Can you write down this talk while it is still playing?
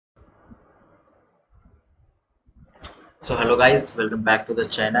So hello guys, welcome back to the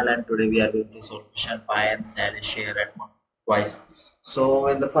channel, and today we are going to solve question buy and sell a share at twice. So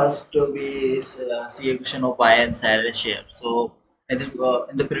in the first we see a question of buy and sell a share. So in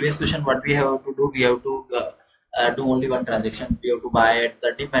the previous question, what we have to do, we have to do only one transaction. We have to buy at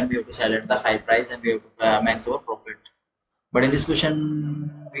the dip and we have to sell at the high price, and we have to max our profit. But in this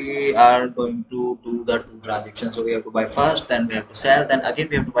question, we are going to do the two transactions. So we have to buy first, then we have to sell, then again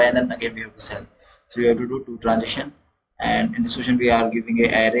we have to buy, and then again we have to sell. So we have to do two transactions. And in this question, we are giving a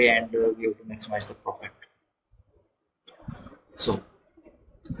array, and we have to maximize the profit. So,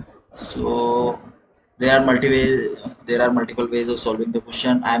 so there are multiple ways of solving the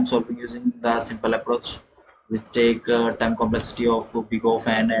question. I am solving using the simple approach, which take time complexity of big of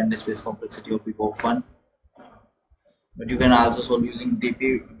n and space complexity of big of 1. But you can also solve using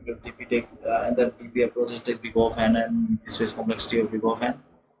DP, because DP take and the DP approach is take big of n and space complexity of big of n.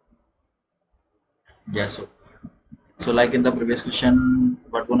 Yeah, so like in the previous question,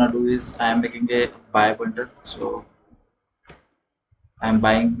 what gonna do is I am making a buy pointer. So I am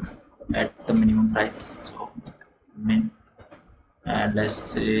buying at the minimum price. So min, and let's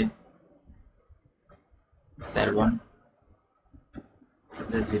say sell one,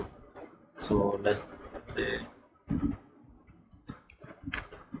 this is 0. So let's say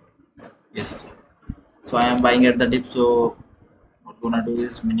yes. So I am buying at the dip. So what gonna do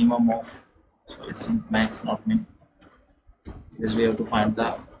is minimum of, so it's in max not min, because we have to find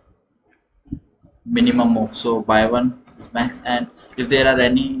the minimum of. So buy one is max, and if there are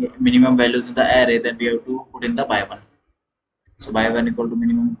any minimum values in the array, then we have to put in the buy one. So buy one equal to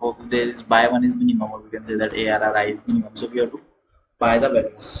minimum of, if there is buy one is minimum, or we can say that ARRI is minimum, so we have to buy the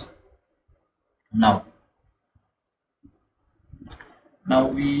values. Now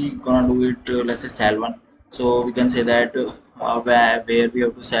we gonna do it, let's say sell one. So we can say that where we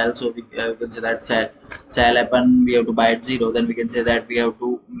have to sell. So we can say that sell happen, we have to buy at 0. Then we can say that we have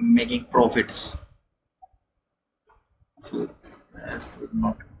to making profits. So that's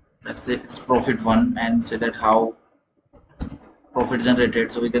not, let's say it's profit 1, and say that how profit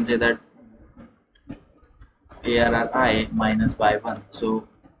generated. So we can say that ARRI minus buy 1. So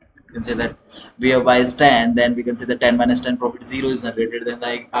we can say that we have buy is 10, then we can say that 10 minus 10 profit 0 is generated. Then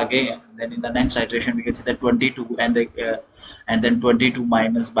like again, then in the next iteration we can say that 22, and then 22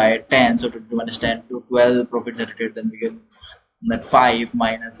 minus by 10, so 22 minus 10 to 12 profit generated. Then we can that 5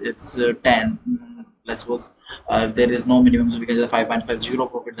 minus it's 10. Let's suppose if there is no minimum, so we can say 5.50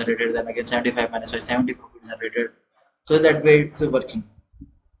 profit generated. Then again 75 minus 5, 70 profit generated. So that way it's working.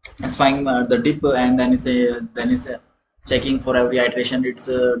 It's finding the dip, and then it's checking for every iteration its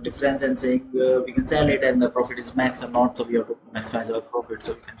difference, and saying we can sell it and the profit is max or not. So we have to maximize our profit.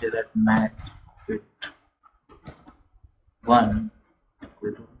 So we can say that max profit 1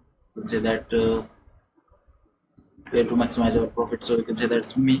 equal to, we can say that we have to maximize our profit. So we can say that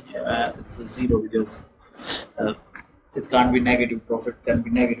it's a 0, because uh, it can't be negative, profit can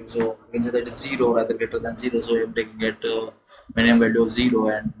be negative. So we can say that it's 0 rather greater than 0. So I'm taking it minimum value of 0,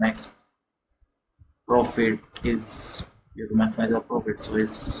 and max profit is, you have to maximize our profit. So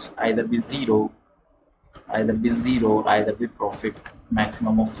it's either be 0, either be profit,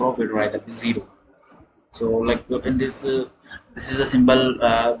 maximum of profit, or either be 0. So like in this is a simple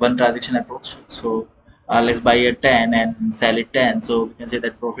one transaction approach. So let's buy a 10 and sell it 10. So we can say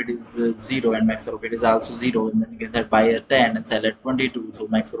that profit is 0, and max profit is also 0. And then we can say buy a 10 and sell at 22. So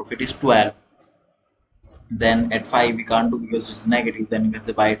max profit is 12. Then at 5 we can't do, because it's negative. Then you can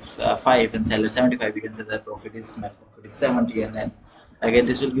say buy it 5 and sell at 75. We can say that profit is max profit is 70, and then again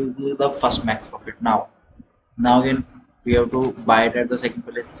this will give you the first max profit. Now again we have to buy it at the second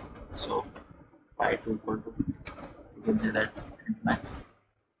place. So buy to equal to, you can say that max.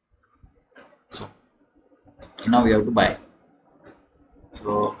 So now we have to buy.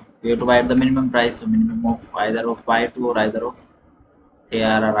 So we have to buy at the minimum price. So minimum of either of buy to or either of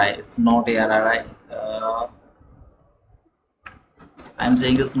ARRI. It's not ARRI. I'm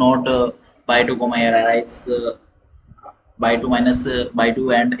saying it's not buy to comma ARRI. It's buy to minus buy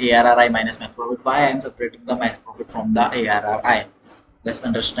to and ARRI minus max profit. Why I'm separating the max profit from the ARRI? Let's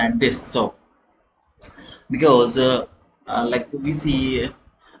understand this. So because like we see,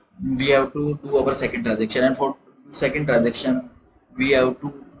 we have to do our second transaction, and for second transaction we have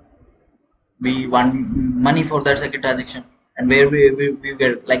to, we want money for that second transaction. And where we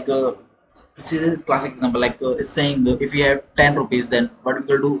get like this is a classic example. Like it's saying if you have 10 rupees, then what you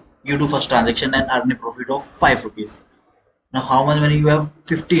will do, you do first transaction and earn a profit of 5 rupees. Now how much money you have?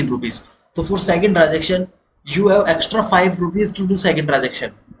 15 rupees. So for second transaction you have extra 5 rupees to do second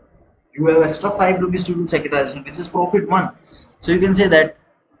transaction. You have extra 5 rupees to do second transaction, which is profit 1. So you can say that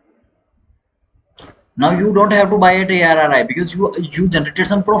Now you don't have to buy at ARRI because you generated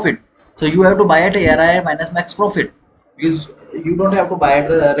some profit. So you have to buy at ARRI minus max profit, because you don't have to buy at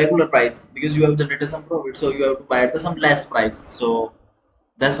the regular price because you have generated some profit. So you have to buy at the some less price. So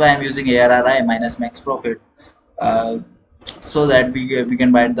that's why I'm using ARRI minus max profit, uh, so that we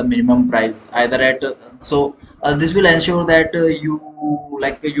can buy at the minimum price either at this will ensure that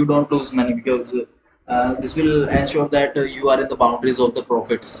you don't lose money, because this will ensure that you are in the boundaries of the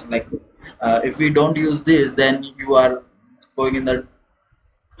profits. If we don't use this, then you are going in the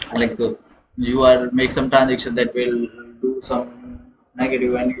like you are make some transaction that will do some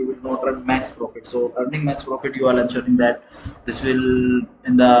negative, and you will not earn max profit. So earning max profit, you are ensuring that this will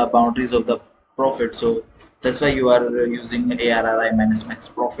in the boundaries of the profit. So that's why you are using ARRI minus max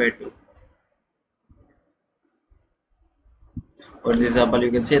profit. For example,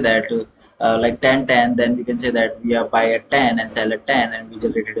 you can say that like 10 10, then we can say that we are buy at 10 and sell at 10, and we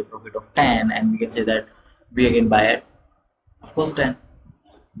generated a profit of 10, and we can say that we again buy at, of course, 10,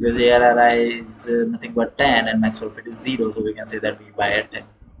 because ARRI is nothing but 10 and max profit is 0, so we can say that we buy at 10.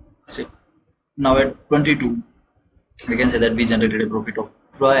 So now at 22, we can say that we generated a profit of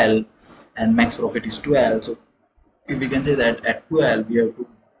 12 and max profit is 12. So if we can say that at 12 we have to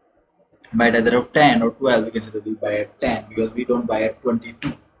buy at either of 10 or 12, we can say that we buy at 10, because we don't buy at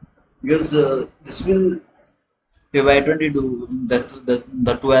 22, because this will, we buy 22,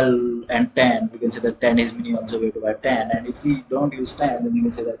 the 12 and 10, we can say that 10 is minimum, so we have to buy 10, and if we don't use 10, then we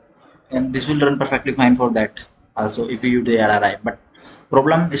can say that, and this will run perfectly fine for that also if we use the RRI. But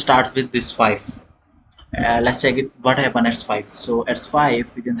problem starts with this 5. Let's check it what happened at 5. So at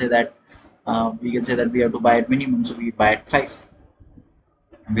 5 we can say that we have to buy at minimum, so we buy at 5,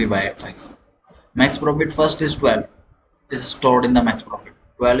 we buy at 5. Max profit first is 12, is stored in the max profit,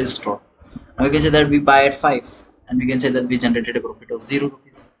 12 is stored. Now we can say that we buy at 5, and we can say that we generated a profit of 0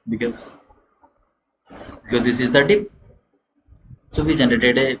 rupees, because this is the dip. So we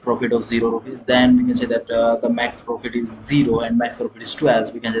generated a profit of 0 rupees. Then we can say that the max profit is 0 and max profit is 12,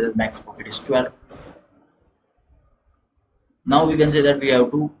 so we can say that max profit is 12 rupees. Now we can say that we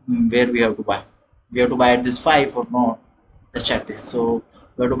have to, where we have to buy, we have to buy at this 5 or not. Let's check this. So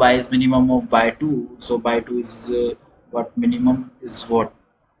we have to buy is minimum of buy 2. So buy 2 is what minimum is what,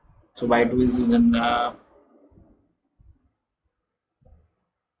 so buy 2 is in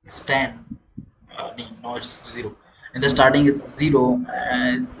 10, no, it's 0. In the starting it's 0,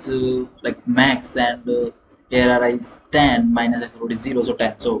 it's like max, and ARRI is 10 minus F is 0, so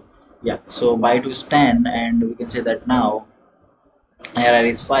 10. So yeah, so buy 2 is 10, and we can say that now ARRI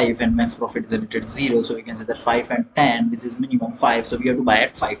is 5 and max profit is rated 0, so we can say that 5 and 10, which is minimum 5, so we have to buy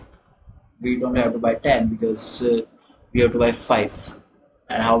at 5. We don't have to buy 10, because we have to buy 5.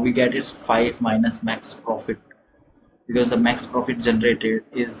 And how we get it? 5 minus max profit, because the max profit generated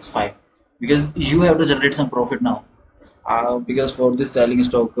is 5, because you have to generate some profit now, because for this selling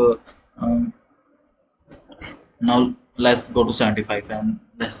stock, um, now let's go to 75 and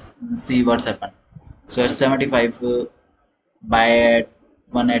let's see what's happened. So at 75, buy at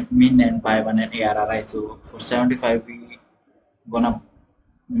 1 at min and buy 1 at ARRI. So for 75 we gonna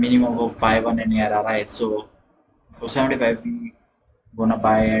minimum of buy 1 and ARRI. So for 75 we gonna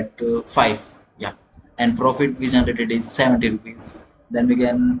buy at 5, yeah, and profit we generated is 70 rupees. Then we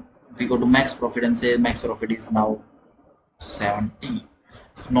can, if we go to max profit and say max profit is now 70,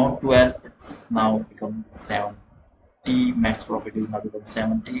 it's not 12, it's now become 70. Max profit is now become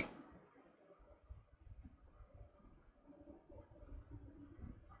 70.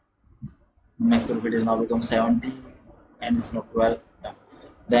 Max profit is now become 70, and it's not 12, yeah.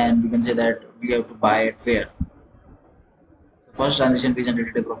 Then we can say that we have to buy at where, the first transaction we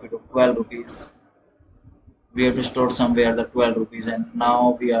generated a profit of 12 rupees, we have to store somewhere the 12 rupees, and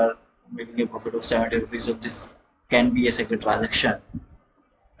now we are making a profit of 70 rupees. So this can be a second transaction.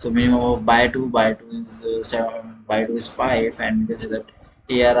 So minimum of buy 2 is 7, buy 2 is 5, and we can say that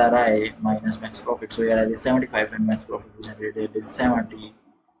ARRI minus max profit. So ARRI is 75 and max profit we generated is 70.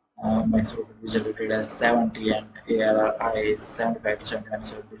 Max profit we generated as 70, and ARRI is 75 to 79,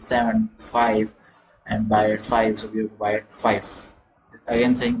 so it is 75 and buy at 5, so we have to buy at 5.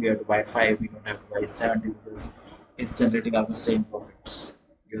 Again saying we have to buy at 5, we don't have to buy 70, because it's generating almost same profit.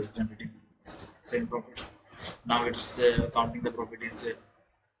 It's generating same profit. Now it's counting the profit is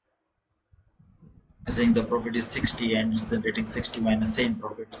saying the profit is 60, and it's generating 60 minus same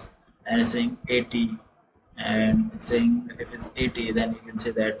profits, and it's saying 80, and it's saying if it's 80, then you can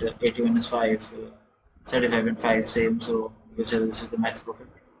say that 80 minus 5, 75 and 5 same, so you can say this is the max profit.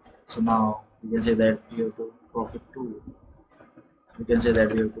 So now you can say that you have to profit 2, we can say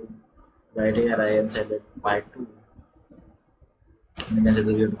that we have to write ARI and sell it by 2, and you can say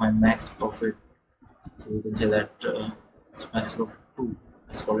that we have to find max profit, So we can say that it's max profit 2.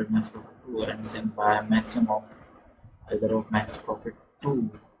 Let's call it max profit 2 and same by maximum of either of max profit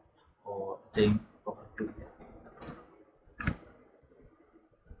 2 or same profit 2.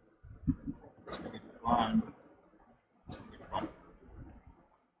 Let's make it 1, make it 1,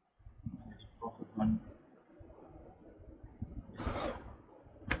 make it profit 1. Yes.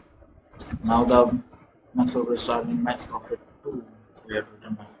 Now the max profit starting max profit 2. So we have to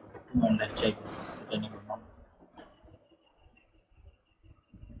return max profit 2 and let's check is running or not.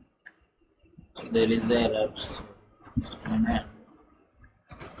 So there is error. So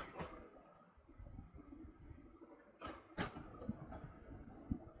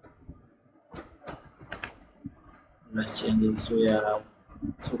let's change it so yeah,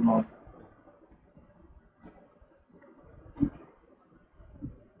 so not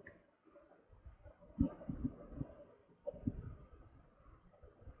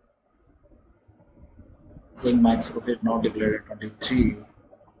saying max profit not declared at 23.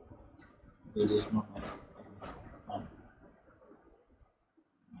 There is not max profit.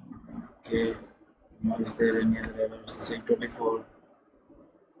 Okay, now is there any other error? Saying 24.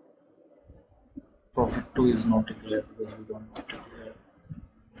 Profit 2 is not declared because we don't declare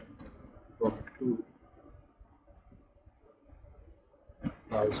profit 2.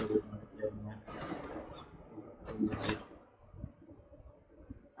 Also we don't declare max 2 is 0.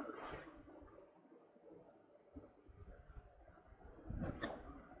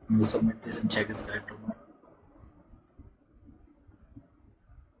 We submit this and check is correct or not.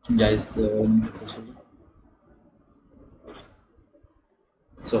 Guys, running successfully.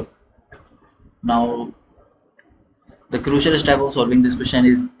 So now the crucial step of solving this question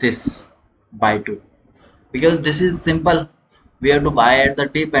is this buy to, because this is simple. We have to buy at the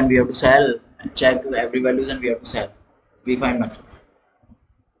tip and we have to sell and check every values and we have to sell. We find max profit.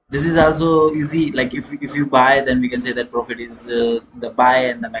 This is also easy. Like if you buy, then we can say that profit is the buy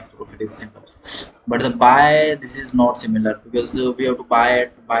and the max profit is simple. But the buy, this is not similar because we have to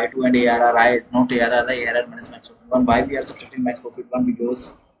buy to and ARR, right? Not ARR, ARR minus max profit. One, why we are subtracting max profit? One,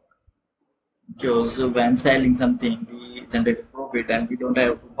 because when selling something we generate a profit and we don't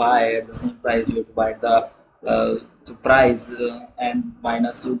have to buy at the same price. We have to buy the price and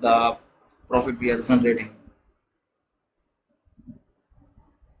minus the profit we are generating.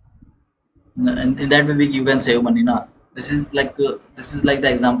 And in that way you can save money now. This is like the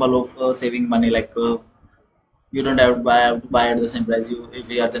example of saving money. Like you don't have to buy at the same price. You, if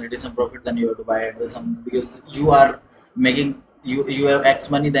you are generating some profit, then you have to buy at the some, because you are making, you have x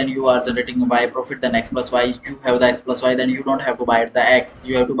money, then you are generating y profit, then x plus y, you have the x plus y, then you don't have to buy at the x,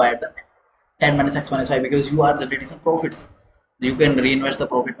 you have to buy at the 10 minus x minus y, because you are generating some profits. You can reinvest the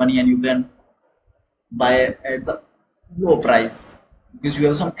profit money and you can buy at the low price because you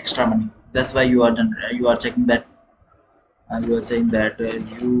have some extra money. That's why you are checking that, you are saying that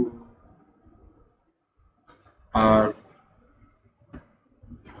you are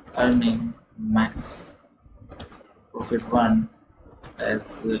earning max profit 1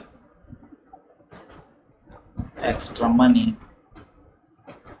 as extra money,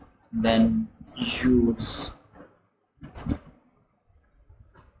 then use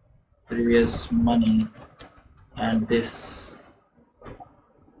previous money and this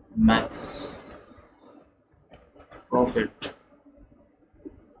max profit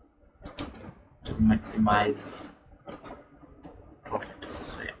to maximize profits.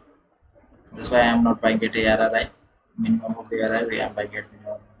 So, yeah. That's why I am not buying at ARRI, minimum of ARRI, I am buying at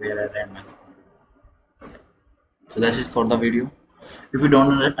minimum of ARRI and max profit. So that is for the video. If you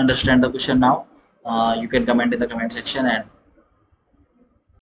don't understand the question now, you can comment in the comment section. And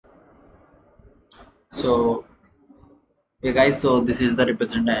so yeah guys, so this is the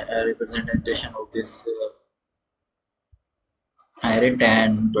representation of this IRA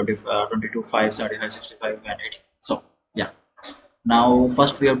 10, 20, 22, 5, 75, 65 and 80. So yeah, now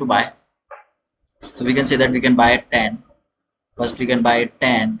first we have to buy. So we can say that we can buy at 10. First we can buy at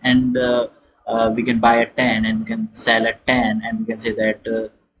 10 and we can buy at 10 and we can sell at 10, and we can say that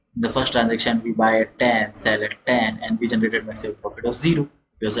the first transaction we buy at 10, sell at 10, and we generated maximum profit of 0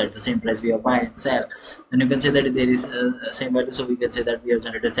 because at the same price we are buy and sell. Then you can say that there is same value, so we can say that we have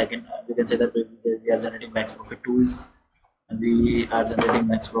generated second, we can say that we are generating max profit 2 is, and we are generating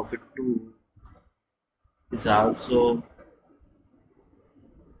max profit 2 is also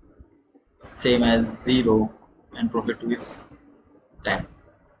same as 0 and profit 2 is 10.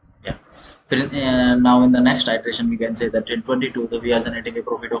 Yeah. Now in the next iteration we can say that in 22 we are generating a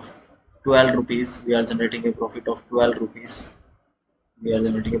profit of 12 rupees. We are generating a profit of 12 rupees. We are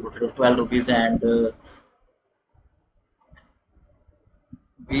generating a profit of 12 rupees, and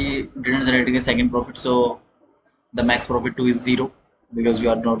we didn't generate a second profit, so the max profit 2 is 0 because you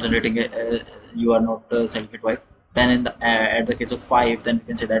are not generating a, you are not selling it twice. Then in the at the case of 5, then we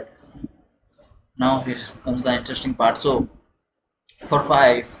can say that now here comes the interesting part. So for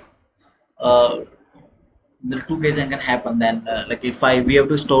 5, uh, the two cases can happen. Then like if we have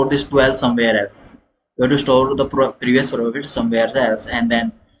to store this 12 somewhere else, you have to store the previous profit somewhere else, and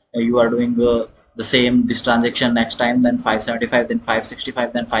then you are doing the same this transaction next time, then 575, then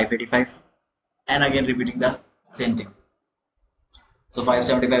 565, then 585, and again repeating the same thing. So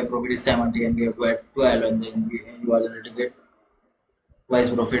 575 profit is 70, and we have to add 12, and then you are generating it twice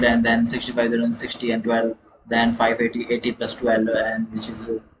profit, and then 65, then 60 and 12, then 580, 80 plus 12, and which is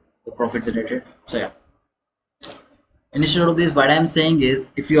the profit generated. So yeah, instead of this, what I'm saying is,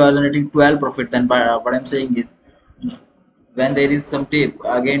 if you are generating 12 profit, then what I'm saying is, when there is some dip,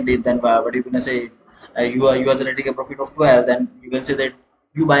 again dip, then what you gonna say, you are generating a profit of 12, then you can say that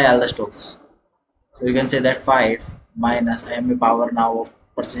you buy all the stocks. So you can say that 5 minus, I am a power now of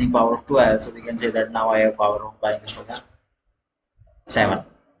purchasing power of 12, so we can say that now I have power of buying stock at 7.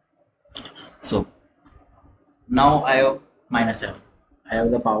 So now I have minus 7. I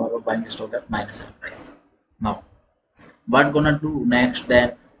have the power of buying stock at minus 7 price. Now what gonna do next?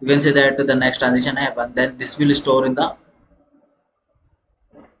 Then you can say that the next transaction happen, then this will store in the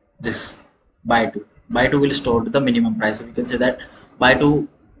this buy to. Buy to will store the minimum price. So we can say that buy to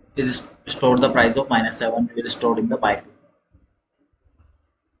is stored the price of minus 7 will stored in the buy to.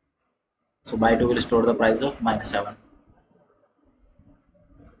 So buy to will store the price of minus 7.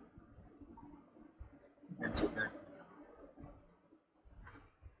 That's it.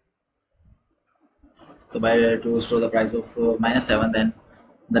 So by to store the price of minus 7, then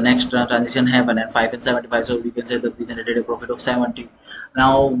the next transaction happen and 5 and 75. So we can say that we generated a profit of 70.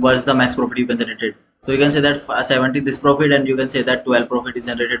 Now what's the max profit you can generate? So you can say that 70 this profit, and you can say that 12 profit is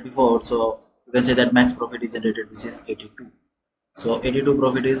generated before, so you can say that max profit is generated, which is 82. So 82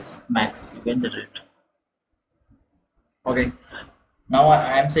 profit is max you can generate. Okay, now what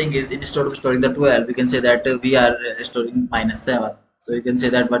I am saying is, instead of storing the 12, we can say that we are storing minus 7. So you can say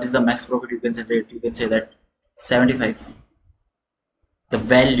that what is the max profit you can generate? You can say that 75, the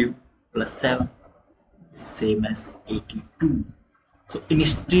value plus 7 is same as 82. So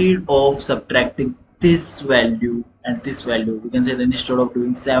instead of subtracting this value and this value, we can say that instead of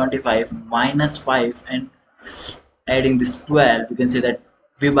doing 75 minus 5 and adding this 12, we can say that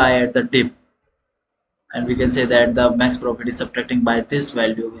we buy at the dip, and we can say that the max profit is subtracting by this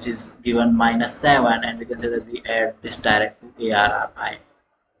value, which is given minus 7, and we can say that we add this direct to ARRI.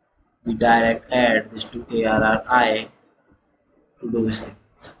 We direct add this to ARRI to do this thing.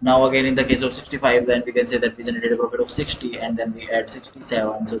 Now again in the case of 65, then we can say that we generated a profit of 60, and then we add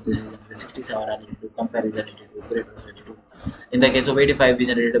 67. So this is 67, and if you comparison it is greater than 22. In the case of 85, we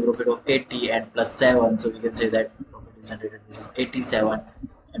generated a profit of 80 and plus 7. So we can say that profit is generated, this is 87.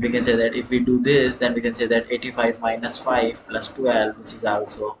 And we can say that if we do this, then we can say that 85 minus 5 plus 12, which is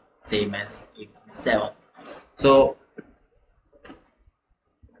also same as 87. So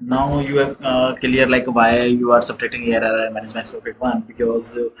now you have clear like why you are subtracting ARR minus max profit 1,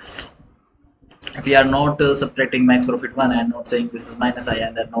 because if we are not subtracting max profit 1 and not saying this is minus I,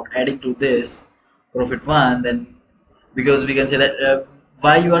 and then not adding to this profit 1, then because we can say that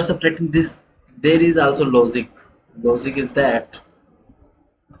why you are subtracting this, there is also logic. Logic is that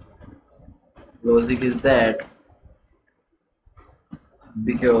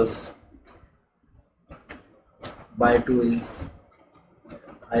because by 2 is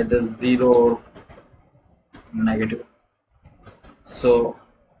either 0 or negative, so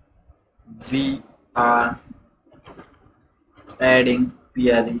we are adding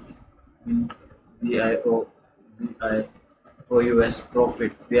PRE VIO VIOUS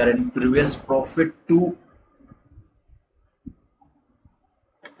profit. We are adding previous profit to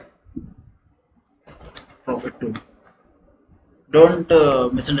profit 2. Don't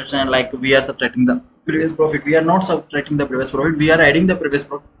misunderstand like we are subtracting the previous profit. We are not subtracting the previous profit, we are adding the previous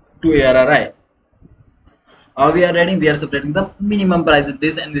profit to ARRI. How we are adding? We are subtracting the minimum price of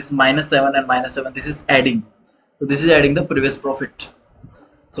this, and this minus 7 and minus 7, this is adding. So this is adding the previous profit.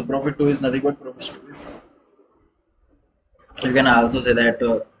 So profit 2 is nothing but profit 2 is. You can also say that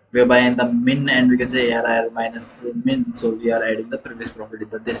we are buying the min, and we can say ARR minus min. So we are adding the previous profit.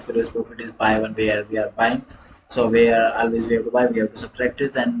 But this previous profit is buy one, where we are buying. So we are always we have to buy, we have to subtract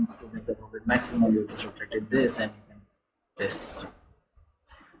it, and to make the profit maximum, you have to subtract it this and this. So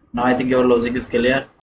now I think your logic is clear.